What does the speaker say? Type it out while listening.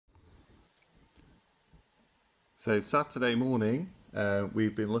So Saturday morning,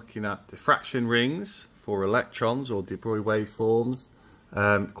 we've been looking at diffraction rings for electrons or de Broglie waveforms.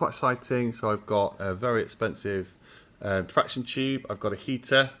 Quite exciting. So I've got a very expensive diffraction tube. I've got a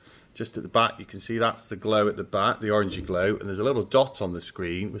heater just at the back. You can see that's the glow at the back, the orangey glow, and there's a little dot on the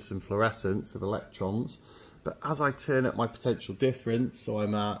screen with some fluorescence of electrons. But as I turn up my potential difference, so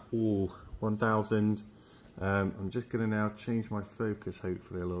I'm at 1000. I'm just going to now change my focus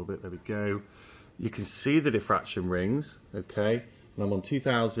hopefully a little bit. There we go. You can see the diffraction rings, okay, and I'm on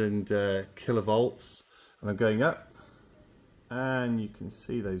 2000 kilovolts, and I'm going up, and you can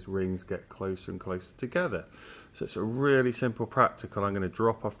see those rings get closer and closer together. So it's a really simple practical. I'm going to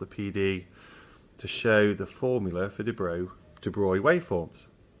drop off the PD to show the formula for de Broglie waveforms.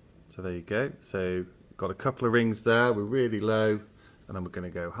 So there you go. So got a couple of rings there, we're really low, and then we're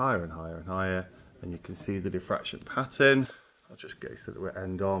going to go higher and higher and higher, and you can see the diffraction pattern. I'll just go so that we're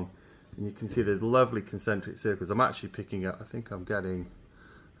end on. And you can see there's lovely concentric circles. I'm actually picking up, I think I'm getting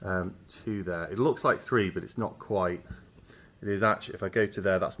 2 there. It looks like 3, but it's not quite. It is actually, if I go to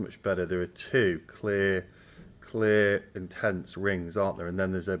there, that's much better. There are 2 clear, intense rings, aren't there? And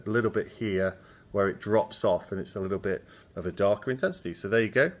then there's a little bit here where it drops off and it's a little bit of a darker intensity. So there you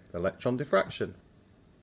go, electron diffraction.